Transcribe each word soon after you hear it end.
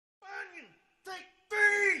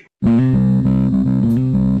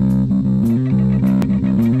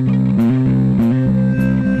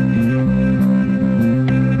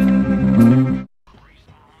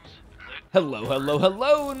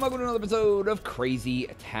Hello, and welcome to another episode of Crazy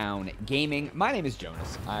Town Gaming. My name is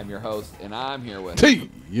Jonas. I'm your host, and I'm here with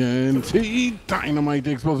TNT Dynamite,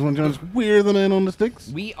 the explosive one. Jonas, we're the men on the sticks.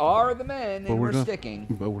 We are the men, and we're sticking.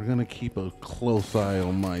 But we're gonna keep a close eye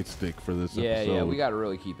on my stick for this episode. Yeah, we gotta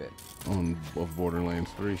really keep it of Borderlands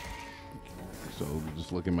 3. So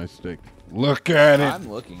just look at my stick. Look at it. I'm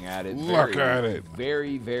looking at it. Look at it.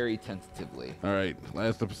 Very, very tentatively. All right.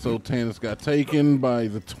 Last episode, Tannis got taken by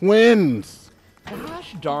the twins.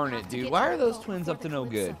 Gosh darn it, dude. Why are those twins up to no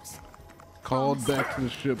good? Called back to the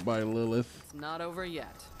ship by Lilith. It's not over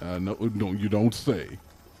yet. No, you don't say.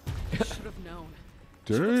 I should have known.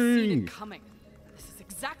 Dang. Should have seen it coming. This is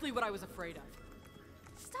exactly what I was afraid of.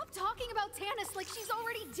 Stop talking about Tannis like she's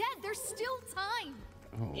already dead. There's still time.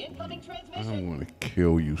 Oh, I want to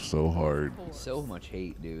kill you so hard. So much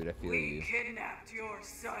hate, dude. I feel you. We kidnapped your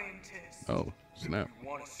scientist. Oh, snap. You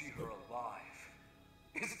want to see her alive?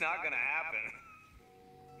 It's not gonna happen.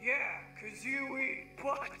 Yeah, 'cause you eat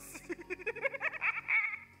butts.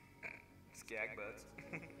 Skag butts.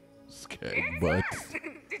 Skag butts.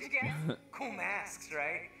 Did you guess? Cool masks,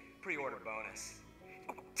 right? Pre-order bonus.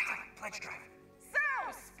 Oh, time, pledge drive. So,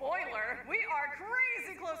 spoiler, we are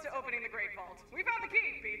crazy close to opening the Great Vault. We found the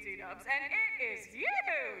key, BT dubs, and it is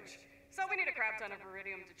huge! So we need a crap ton of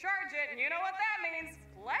iridium to charge it, and you know what that means.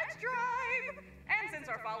 Let's drive! And since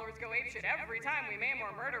our followers go apeshit every time we maim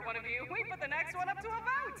or murder one of you, we put the next one up to a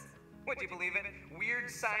vote! Would you believe it?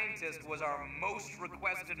 Weird Scientist was our most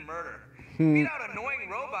requested murder. Beat out Annoying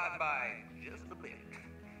Robot by just a bit.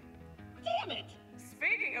 Damn it!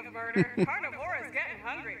 Speaking of murder, Carnivora is getting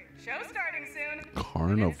hungry. Show starting soon.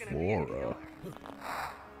 Carnivora.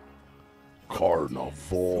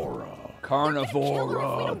 Carnivora.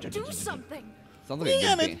 Do something. Sounds like a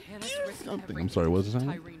good band. Something. I'm sorry, what's his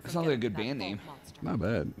name? Sounds like a good band name. Not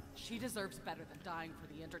bad. She deserves better than dying for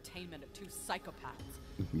the entertainment of two psychopaths.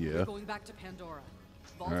 Yeah. We're going back to Pandora.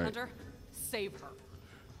 Vault Hunter, save her.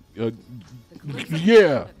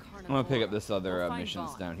 Yeah. I'm gonna pick up this other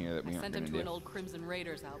missions down here that we aren't sent gonna him to do. an old Crimson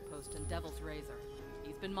Raiders outpost in Devil's Razor.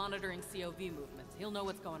 He's been monitoring COV movements. He'll know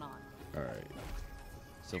what's going on. All right.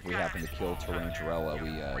 So if we happen to kill Tarantarella,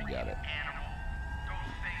 we got it.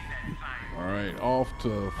 All right, off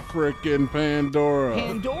to frickin' Pandora.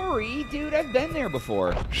 Pandora, dude, I've been there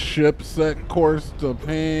before. Ship set course to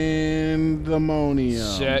Pandemonium.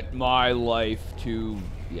 Set my life to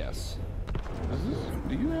yes.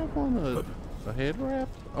 Do you have on a head wrap?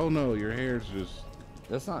 Oh no, your hair's just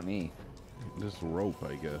That's not me. rope,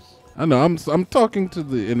 I guess. I know. I'm talking to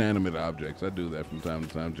the inanimate objects. I do that from time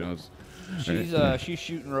to time, Jones. She's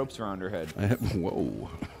shooting ropes around her head. Whoa,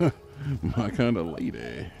 my kind of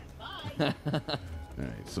lady. All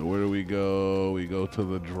right, so where do we go? We go to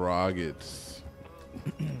the Droggets.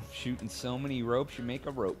 Shooting so many ropes, you make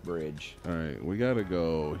a rope bridge. All right, we gotta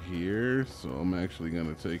go here. So I'm actually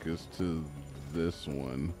gonna take us to this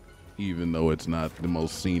one, even though it's not the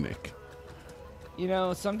most scenic. You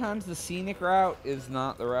know, sometimes the scenic route is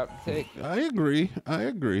not the route to take. I agree.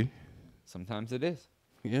 Sometimes it is.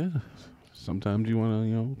 Yeah. Sometimes you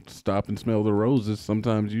want to, stop and smell the roses.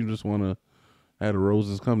 Sometimes you just want to have the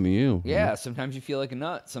roses come to you. Yeah, sometimes you feel like a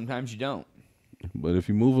nut. Sometimes you don't. But if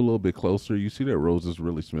you move a little bit closer, you see that roses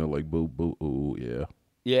really smell like boo boo. Ooh, yeah.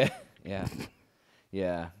 Yeah.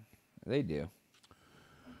 Yeah, they do.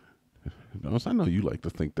 Notice, I know you like to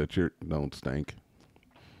think that you don't stink.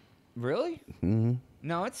 Really? Mm-hmm.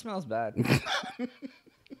 No, it smells bad.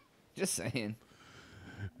 Just saying.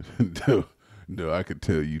 Dude, I could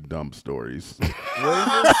tell you dumb stories.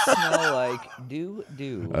 Roses smell like do.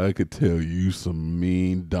 I could tell you some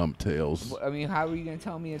mean dump tales. I mean, how are you going to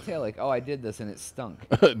tell me a tale? Like, oh, I did this and it stunk.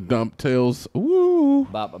 Dump tales. Woo.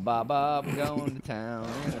 Bop, bop, bop, I'm going to town.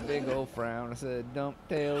 And a big old frown. I said, dump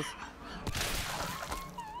tales.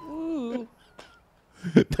 Ooh.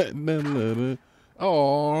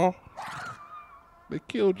 Aw. They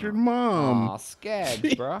killed your mom. Aw,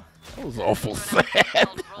 scads, bruh. That was awful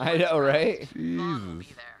sad. I know, right?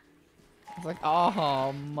 Jesus. It's like,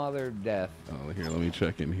 oh, mother death. Oh, here, let me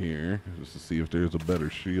check in here just to see if there's a better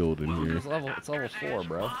shield in here. It's level 4,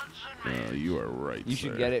 bro. You are right. You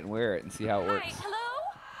should get it and wear it and see how it works. Hi, hello?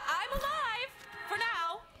 I'm alive. For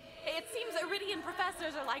now. It seems Iridian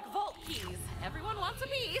professors are like vault keys. Everyone wants a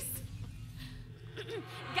piece.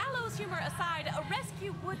 Gallows humor aside, a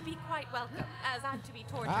rescue would be quite welcome, as I'm to be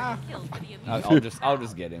tortured and killed for the amusement. I'll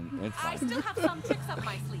just get in. It's I fine. still have some tricks up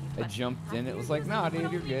my sleeve. I jumped in. It was like, nah,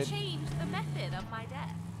 dude, you're good. Change the method of my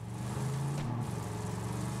death.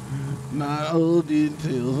 Not all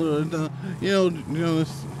details.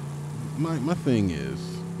 This, my thing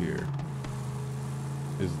is here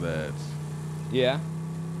is that Yeah.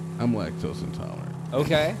 I'm lactose intolerant.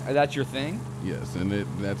 Okay, that's your thing? Yes, and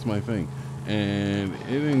that's my thing. And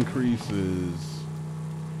it increases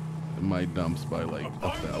my dumps by like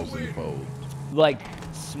 1,000-fold. Like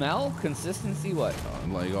smell, consistency, what?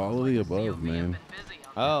 Like all of the above, man.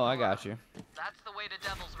 Oh, I got you. That's the way to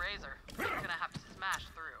Devil's Razor. You're gonna have to smash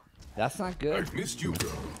through. That's not good. Missed you,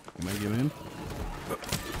 girl. Can I get in?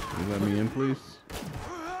 Can you let me in, please?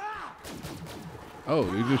 Oh,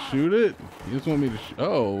 you just shoot it? You just want me to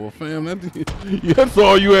oh, well, fam, that's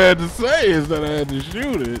all you had to say is that I had to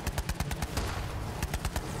shoot it.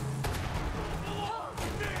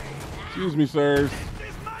 Excuse me, sirs.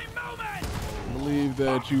 I believe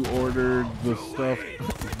that you ordered the stuff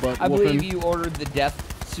butt I whooping. believe you ordered the death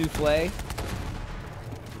souffle. I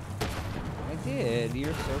did.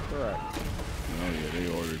 You're so correct. Oh yeah, they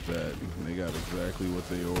ordered that. They got exactly what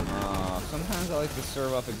they ordered. Sometimes I like to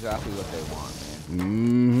serve up exactly what they want, man.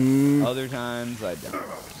 Mm-hmm. Other times I don't.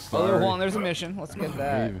 Sorry. Oh, hold on, there's a mission. Let's get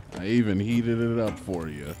that. I even heated it up for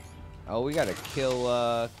you. Oh, we gotta kill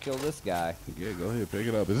this guy. Yeah, go ahead, pick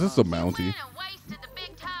it up. Is this a Mountie?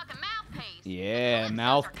 Yeah,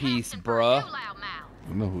 mouthpiece, bruh. I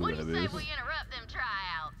know who that is. We interrupt them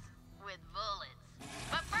tryouts with bullets.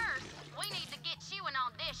 But first, we need to get you an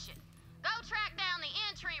audition. Go track down the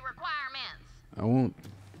entry requirements. I won't.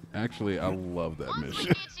 Actually, I love that Once we mission.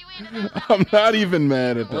 get you into those I'm not even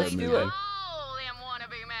mad at that Let's do mission. it. all them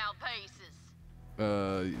wannabe mouthpieces.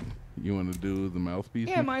 You want to do the mouthpiece?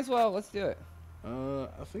 Yeah, might as well. Let's do it. I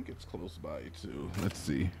think it's close by too. Let's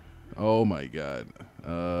see. Oh my God.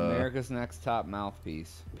 America's Next Top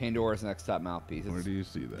Mouthpiece. Pandora's Next Top Mouthpiece. Where It's do you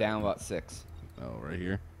see that? down about 6. Oh, right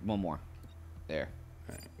here. One more. There.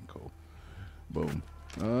 All right, cool. Boom.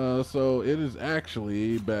 So it is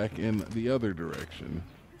actually back in the other direction.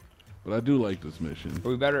 But I do like this mission. Are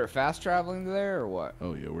we better at fast traveling there or what?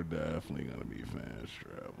 Oh yeah, we're definitely gonna be fast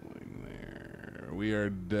traveling there. We are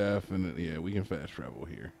definitely, yeah, we can fast travel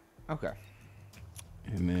here. Okay.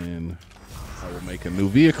 And then I will make a new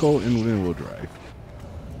vehicle and then we'll drive.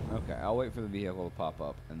 Okay, I'll wait for the vehicle to pop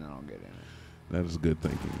up and then I'll get in it. That is good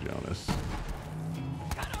thinking, Jonas.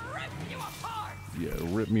 Gonna rip you apart! Yeah,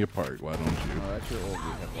 rip me apart, why don't you? Oh, that's your old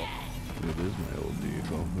vehicle. It is my old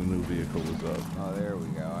vehicle. The new vehicle is up. Oh, there we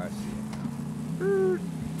go. I see it now.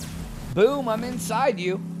 Boom, I'm inside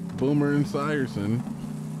you. Boomer and Syerson.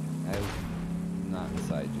 I'm not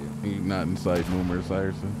inside you. You're not inside Boomer and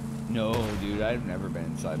Syerson? No, dude, I've never been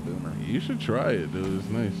inside Boomer. You should try it, dude. It's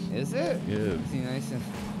nice. Is it? Yeah. Is he nice? Never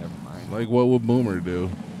mind. Like, what would Boomer do?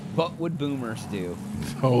 What would Boomers do?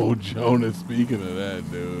 Oh, Jonas, speaking of that,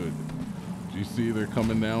 dude. Did you see they're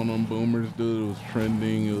coming down on Boomers, dude? It was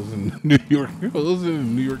trending. It was in New York. It was in the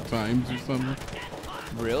New York Times or something.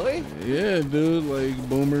 Really? Yeah, dude. Like,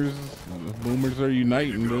 Boomers are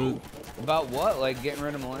uniting, dude. About what? Like getting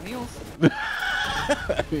rid of millennials?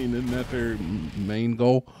 I mean, isn't that their main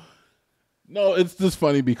goal? No, it's just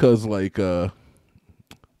funny because, like,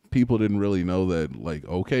 people didn't really know that, like,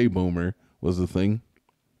 okay, Boomer was a thing.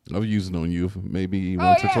 I've used it on you maybe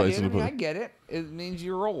once or twice in the dude, I book. get it. It means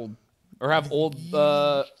you're old. Or have old,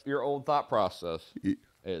 your old thought process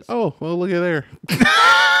is. Oh, well, look at there.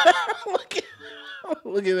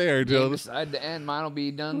 look at there, You Jonas. decide to end, mine will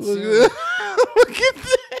be done Look soon. at that.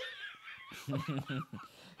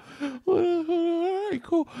 All right,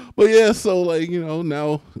 cool. But yeah, so like, you know,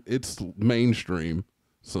 now it's mainstream.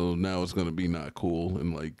 So now it's gonna be not cool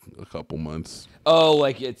in like a couple months. Oh,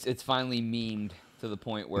 like it's finally memed to the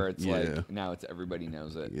point where it's Yeah. like now it's everybody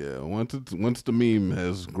knows it. Yeah, once the meme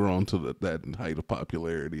has grown to that height of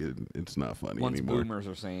popularity, it's not funny Once anymore. boomers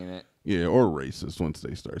are saying it. Yeah, or racist once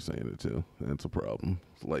they start saying it too. That's a problem.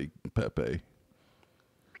 Like Pepe.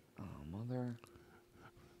 Oh, mother.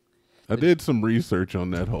 I did some research on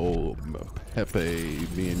that whole Pepe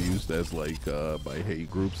being used as like by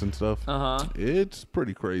hate groups and stuff. Uh-huh. It's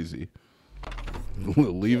pretty crazy.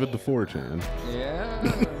 Leave it to 4chan. Yeah, I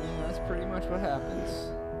mean, that's pretty much what happens.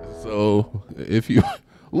 So if you, a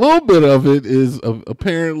little bit of it is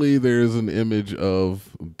apparently there's an image of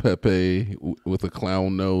Pepe with a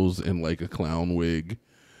clown nose and like a clown wig,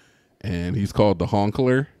 and he's called the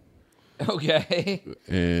Honkler. Okay.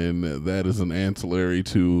 And that is an ancillary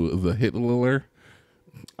to the Hitler.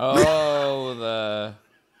 Oh,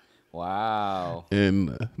 wow.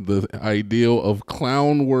 And the ideal of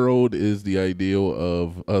clown world is the ideal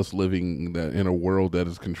of us living in a world that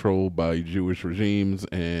is controlled by Jewish regimes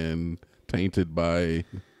and tainted by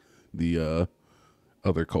the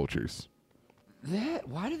other cultures.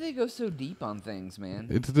 Why do they go so deep on things, man?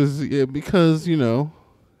 It's this, yeah, because, you know,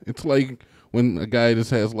 it's like when a guy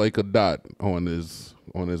just has like a dot on his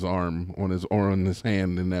arm, on his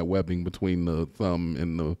hand, and that webbing between the thumb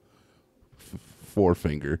and the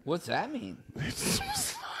forefinger. What's that mean?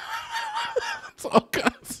 It's all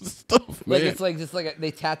kinds of stuff, man. Like it's like just like they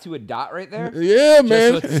tattoo a dot right there. Yeah,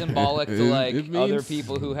 man. So it's symbolic to like it other means-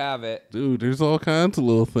 people who have it. Dude, there's all kinds of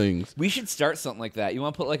little things. We should start something like that. You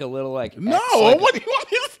want to put like a little like No, X, like, what do you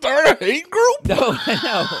want me to start a hate group? No,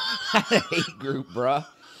 not a hate group, bruh.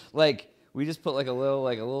 Like we just put like a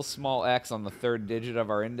little small X on the third digit of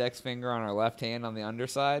our index finger on our left hand on the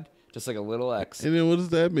underside, just like a little X. And then what does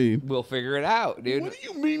that mean? We'll figure it out, dude. What do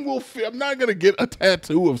you mean I'm not gonna get a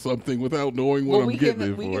tattoo of something without knowing what I'm getting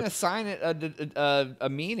it we for. can assign it a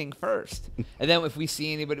meaning first, and then if we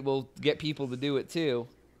see anybody, we'll get people to do it too,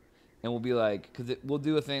 and we'll be like, because we'll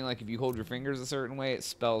do a thing like if you hold your fingers a certain way, it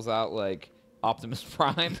spells out like Optimus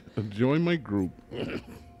Prime. Join my group.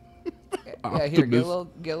 Yeah, here, get a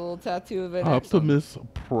little tattoo of it. Optimus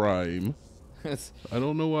Prime. Excellent. I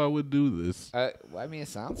don't know why I would do this. I mean, it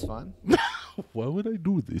sounds fun. Why would I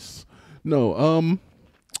do this? No, I'm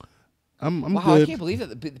Wow, good. I can't believe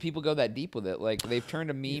that the people go that deep with it. Like they've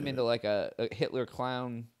turned a meme into like a Hitler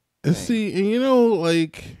clown. And thing. see, and you know,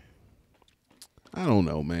 like, I don't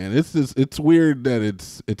know, man. It's weird that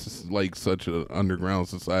it's like such an underground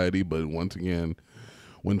society, but once again,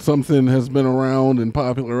 when something has been around and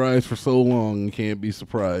popularized for so long, you can't be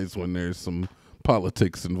surprised when there's some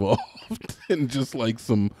politics involved and just like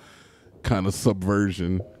some kind of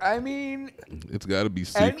subversion. I mean, It's got to be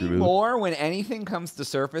secretive. anymore when anything comes to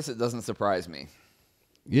surface, it doesn't surprise me.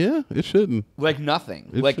 Yeah, it shouldn't. Like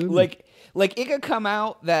nothing. It Like shouldn't. like it could come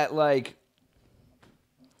out that like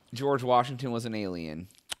George Washington was an alien,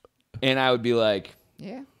 and I would be like,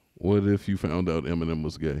 yeah, What if you found out Eminem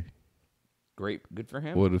was gay? great, good for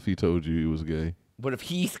him. What if he told you he was gay? What if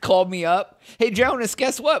he called me up? Hey Jonas,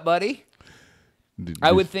 guess what, buddy?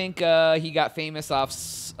 I would think he got famous off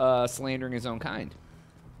slandering his own kind.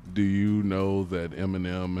 Do you know that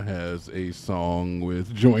Eminem has a song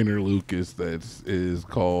with Joyner Lucas that is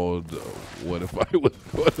called "What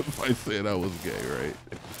If I Said I Was Gay"? Right?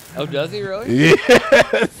 Oh, does he really?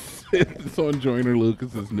 Yes. It's on Joyner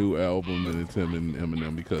Lucas's new album, and it's him and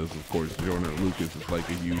Eminem because, of course, Joyner Lucas is like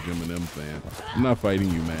a huge Eminem fan. I'm not fighting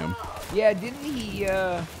you, ma'am. Yeah, didn't he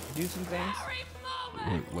do some things?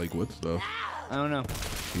 Like what stuff? I don't know.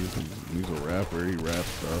 He's a rapper. He raps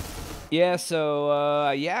stuff. Yeah,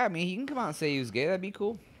 so yeah, I mean, he can come out and say he was gay. That'd be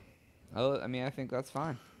cool. I mean, I think that's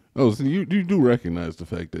fine. Oh, so you do recognize the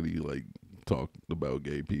fact that he like talked about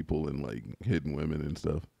gay people and like hitting women and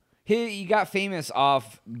stuff. He got famous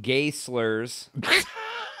off gay slurs,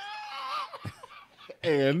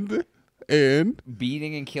 and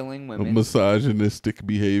beating and killing a women. misogynistic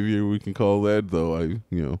behavior, we can call that, though.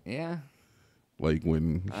 Yeah. Like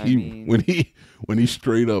when I he mean- when he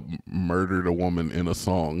straight up murdered a woman in a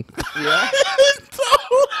song. Yeah.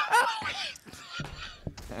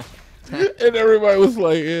 And everybody was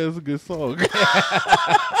like, yeah, it's a good song.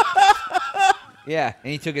 Yeah,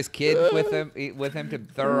 and he took his kid with him to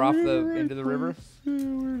throw her off into the river.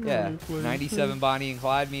 Yeah, 97 Bonnie and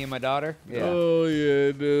Clyde, me and my daughter. Yeah. Oh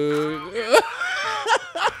yeah, dude.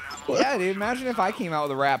 Yeah, dude, imagine if I came out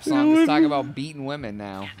with a rap song that's talking about beating women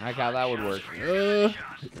now. Like how that would work.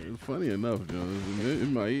 Funny enough, Jonas, it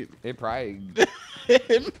might. It probably,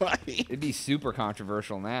 It might. it'd be super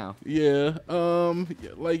controversial now. Yeah.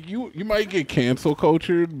 Like you might get cancel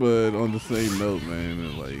cultured, but on the same note,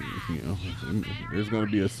 man, like, there's gonna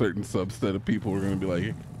be a certain subset of people who are gonna be like,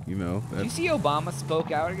 Did you that's see Obama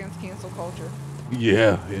spoke out against cancel culture?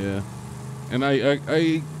 yeah. And I 'Cause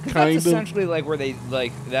kind that's of essentially like where they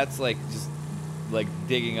like that's like just like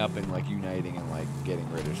digging up and like uniting and like getting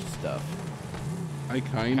rid of stuff. I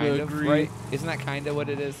kind of agree. right? Isn't that kind of what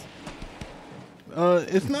it is?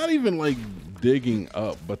 It's not even like digging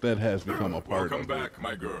up, but that has become a part Welcome of back,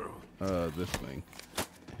 my girl. this thing.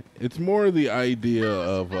 It's more the idea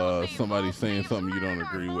of somebody saying something you don't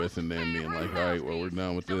agree with and then being like, all right, well, we're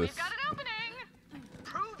done with this.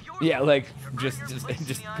 Yeah, like just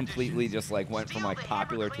completely just like went from like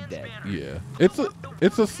popular to dead. Yeah,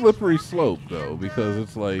 it's a slippery slope though, because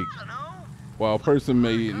it's like, while a person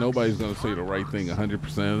nobody's gonna say the right thing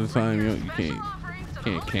 100% of the time. You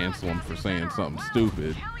can't cancel them for saying something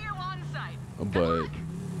stupid. But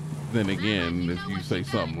then again, if you say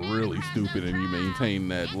something really stupid and you maintain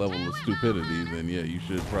that level of stupidity, then yeah, you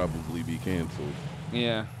should probably be canceled.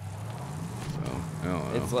 Yeah. So I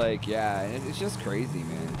don't know. It's like, yeah, it's just crazy,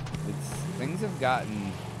 man. Things have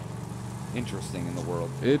gotten interesting in the world.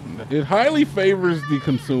 It highly favors the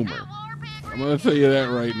consumer. I'm gonna tell you that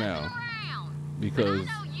right now, because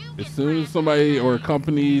as soon as somebody or a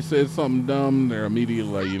company says something dumb, they're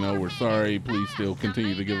immediately like, we're sorry. Please still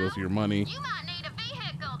continue to give us your money.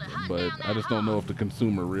 but I just don't know if the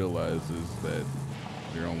consumer realizes that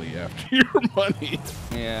they're only after your money.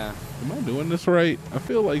 Yeah. Am I doing this right? I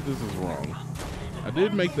feel like this is wrong. I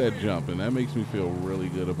did make that jump, and that makes me feel really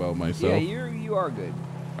good about myself. Yeah, you are good.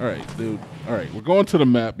 All right, dude. All right, we're going to the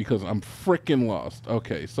map because I'm freaking lost.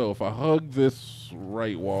 Okay, so if I hug this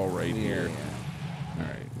right wall right here. All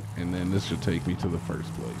right, and then this should take me to the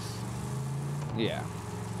first place. Yeah.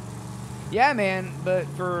 Yeah, man, but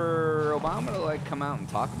for Obama to like come out and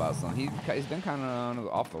talk about something, he's been kind of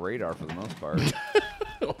off the radar for the most part.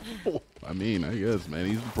 I mean, I guess, man,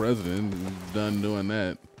 he's the president. He's done doing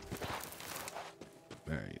that.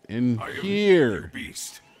 All right, in here.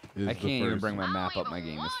 Beast. I can't even bring my map up. My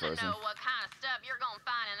game is frozen. Know what kind of stuff you're gonna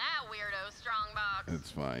find in that weirdo strongbox.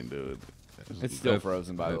 It's fine, dude. It's still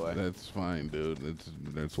frozen, by the way. That's fine, dude.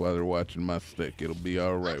 That's why they're watching my stick. It'll be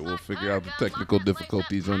all right. We'll figure out the technical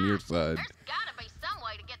difficulties on your side. There's gotta be some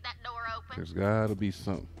way to get that door open. There's gotta be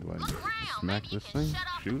some. Do I Look around. smack Maybe you this can thing? shut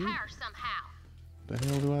off Shoot the it? power somehow. The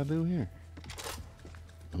hell do I do here?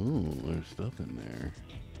 Oh, there's stuff in there.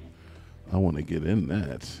 I want to get in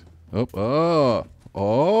that. Oh.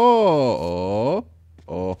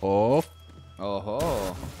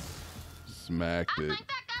 Smacked I it. think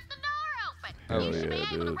that got the door open. Hell You should be yeah,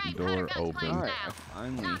 able to dude. break Door Hunter Gun's open. place All right, now.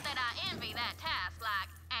 finally. Not that I envy that task, like,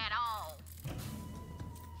 at all.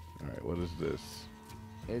 All right, what is this?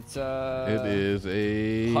 It's It is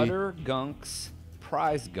a Putter Gunk's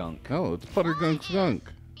prize gunk. Oh, it's Putter Gunk's gunk.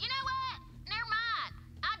 You know what? Never mind.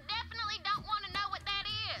 I definitely don't want to know what that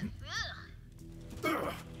is.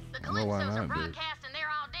 Ugh. The know why Calypsos not, are dude. broadcasting their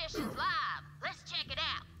auditions live. Let's check it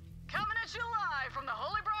out. Coming at you live from the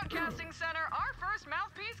Holy Broadcasting Center, our first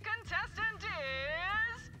Mouthpiece contestant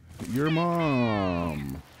is... Your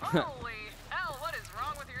mom. Holy hell, what is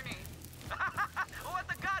wrong with your knee? What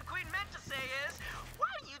the God Queen meant to say is, why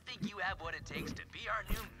do you think you have what it takes to be our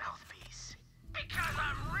new mouthpiece? Because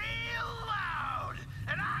I'm real loud,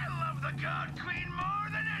 and I love the God Queen more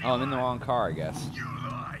than anyone. Oh, I'm in the wrong car, I guess. You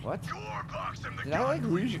lie. What? Your box and the Did I like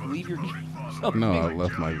leave your No, I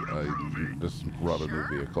left my. I just brought a new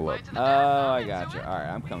vehicle up. Oh, I got you. All right,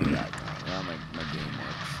 I'm coming back. Now my game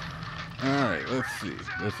works. All right, let's see.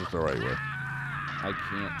 This is the right way. I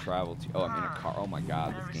can't travel to. Oh, I'm in a car. Oh my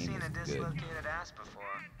God, this game is good. ass before.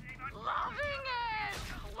 Loving it!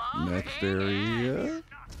 Loving Next area.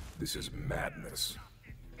 This is madness.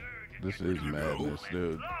 This is madness,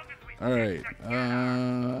 dude. All right. All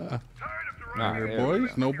right, There there we boys?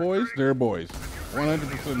 go. No boys? They're boys.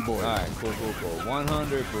 100% boys. All right, cool.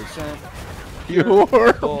 100%. You're a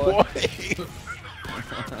boy. boy.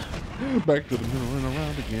 Back to the middle and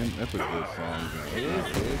around again. That's a good song. It is,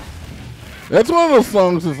 dude. That's one of those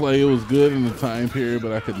songs that's like, it was good in the time period,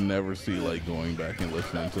 but I could never see like going back and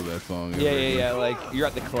listening to that song. Yeah. Like you're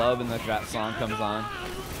at the club and that song comes on.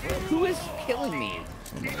 Who is killing me?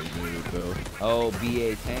 Somebody did it though. Oh,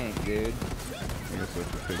 BA Tank, dude. I guess I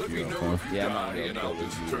should pick you up, huh? Yeah, I'm not gonna kill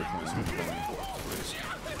this BA Tank.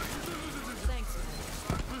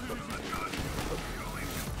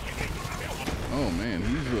 Oh man,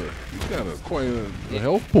 he's got quite a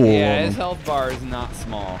health pool. Yeah, on his him. health bar is not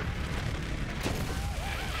small.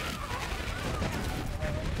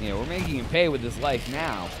 Yeah, we're making him pay with his life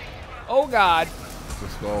now. Oh God. It's a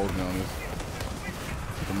skull, Jonas.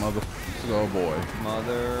 It's a mother skull boy.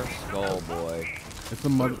 Mother Skull Boy. It's a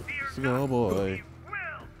mother skull boy.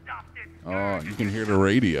 Oh, you can hear the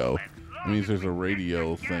radio. That means there's a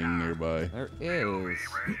radio thing nearby. There is.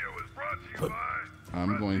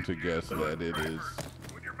 I'm going to guess that it is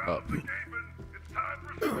up.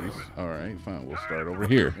 All right, fine. We'll start over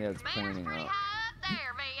here. Yeah, it's Man's pointing pretty up. high up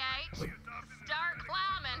there, VH.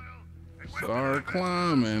 Start climbing. Start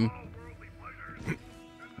climbing.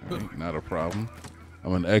 All right, not a problem.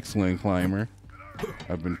 I'm an excellent climber.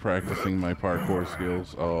 I've been practicing my parkour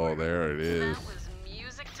skills. Oh, there it is. That was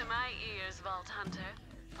music to my ears, Vault Hunter.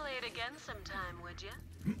 Play it again sometime, would you?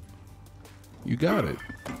 You got it,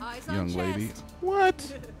 Eyes on young lady. chest.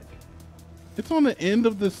 What? It's on the end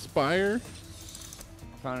of this spire?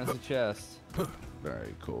 Found us a chest. All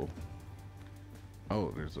right, cool.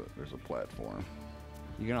 Oh, there's a platform.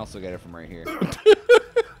 You can also get it from right here.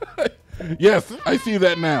 Yes, I see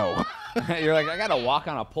that now. You're like, I gotta walk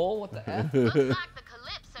on a pole? What the F? Looks like the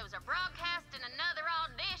Calypsos are broadcasting another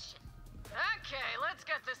audition. Okay, let's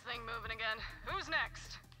get this thing moving again. Who's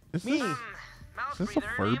next? Is Me. this a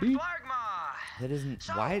Furby? That isn't.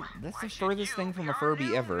 Why? That's the furthest thing from a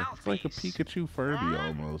Furby ever. It's like a Pikachu Furby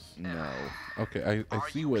almost. No. Okay, I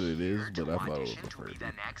see what it is, but I thought it was a to be Furby.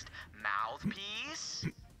 the next mouthpiece?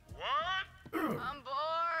 What? I'm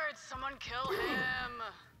bored. Someone kill him.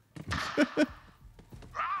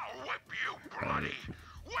 I'll whip you, bloody.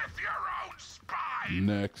 With your own spy.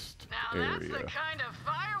 Next Now that's area. the kind of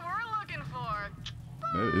fire we're looking for.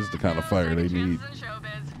 That is the kind of fire they need. Chances in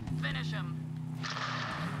showbiz. Finish 'em.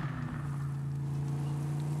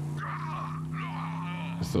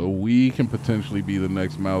 So we can potentially be the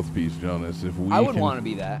next mouthpiece, Jonas. If we I would want to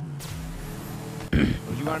be that.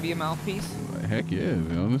 Would you want to be a mouthpiece? Heck yeah,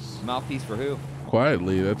 Jonas. Mouthpiece for who?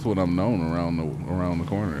 Quietly, that's what I'm known around the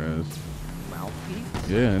corner as. Mouthpiece?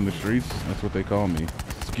 Yeah, in the streets, that's what they call me.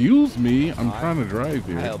 Excuse me, I'm trying to drive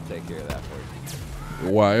here. I help take care of that for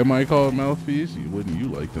you. Why am I called mouthpiece? Wouldn't you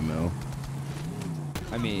like to know?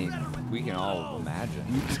 I mean, we can all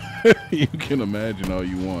imagine. You can imagine all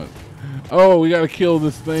you want. Oh, we gotta kill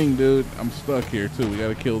this thing, dude. I'm stuck here too. We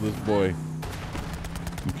gotta kill this boy.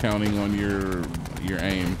 I'm counting on your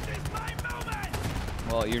aim.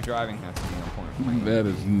 Well, your driving has to be on point. That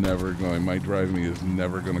is never going. My driving is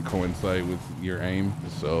never going to coincide with your aim,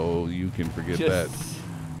 so you can forget that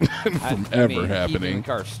from ever happening. Keeping the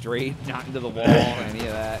car straight, not into the wall, any of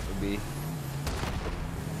that would be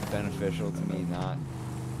beneficial to me. Not.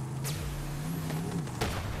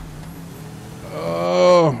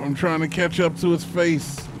 Oh, I'm trying to catch up to his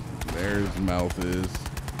face. There his mouth is.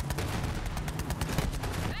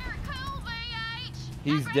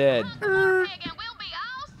 He's dead.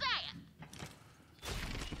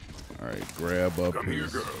 Alright, grab up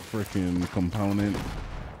his freaking component.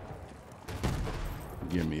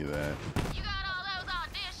 Give me that.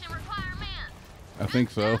 I think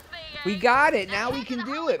so. We got it. Now we can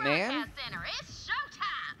do it, man.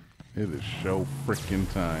 It is show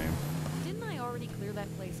freaking time. Didn't I already clear that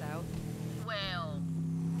place out? Well,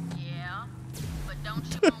 yeah. But don't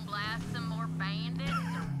you want to blast some more bandits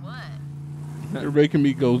or what? They're making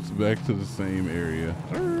me go back to the same area.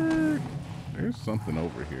 There's something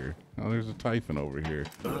over here. Oh, there's a Typhon over here.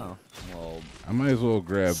 Oh, well. I might as well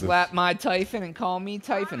grab Slap this. my Typhon and call me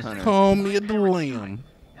Typhon Hunter. Call me a lamb.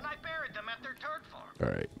 And I buried them at their turd farm.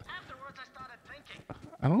 Alright. Afterwards, I started thinking.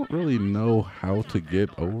 I don't really know how to get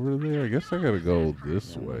over there. I guess I gotta go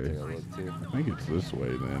this way. I think it's this way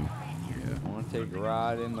then. Yeah. Want to take a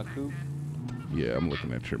ride in my coupe? Yeah, I'm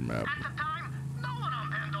looking at your map.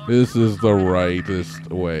 This is the rightest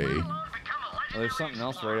way. Oh, there's something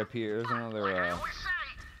else right up here. There's another.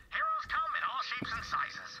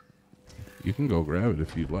 You can go grab it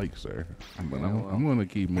if you'd like, sir. But I'm gonna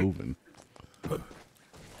keep moving.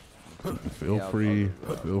 Feel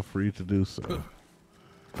free to do so.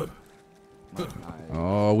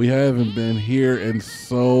 Oh, we haven't been here in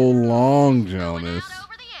so long, Jonas.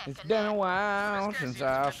 It's been a while since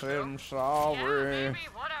I said I'm sorry.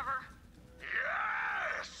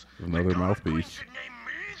 Another mouthpiece.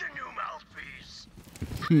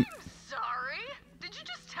 I'm sorry? Did you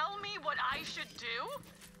just tell me what I should do?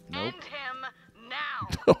 Nope. End him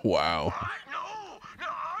now. Wow. No,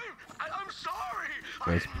 I'm sorry.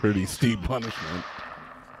 That's pretty steep punishment.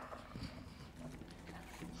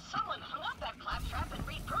 Someone hung up that claptrap and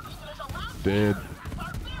repurposed it as a loud Dead.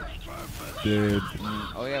 Dead.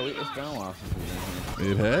 Oh yeah, it's been a while since we've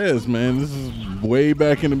been here. It has, man. This is way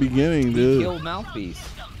back in the beginning, dude. We killed Mouthpiece.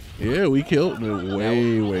 Yeah, we killed it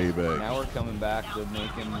way back. Now we're coming back to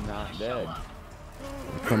make him not dead.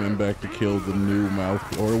 We're coming back to kill the new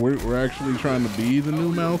mouth, or we're actually trying to be the new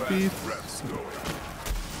mouthpiece.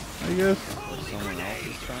 I guess. Someone else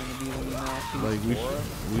is trying to be the new mouthpiece.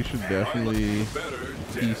 Like we should definitely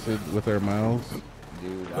piece it with our mouths.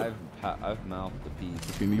 Dude, I've mouthed the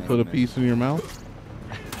piece. Can you put a piece in your mouth?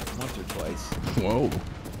 Once or twice. Whoa.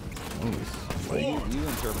 Well, you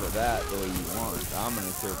interpret that the way you want. I'm gonna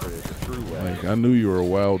interpret it the true way. Like I knew you were a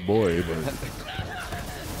wild boy, but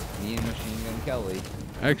me and Machine Gun Kelly.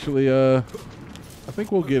 actually, I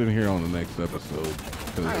think we'll get in here on the next episode.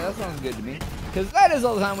 Alright, that sounds good to me. Because that is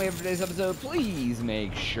all the time we have for today's episode. Please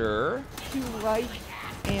make sure to like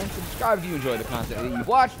and subscribe if you enjoy the content that you've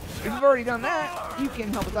watched. If you've already done that, you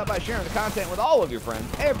can help us out by sharing the content with all of your friends,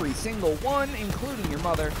 every single one, including your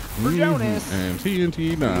mother. For Jonas, and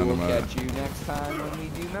TNT Dinomight. we will catch you next time when we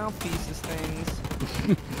do Mouthpieces things.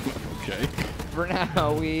 Okay. For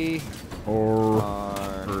now, we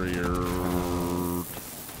are here.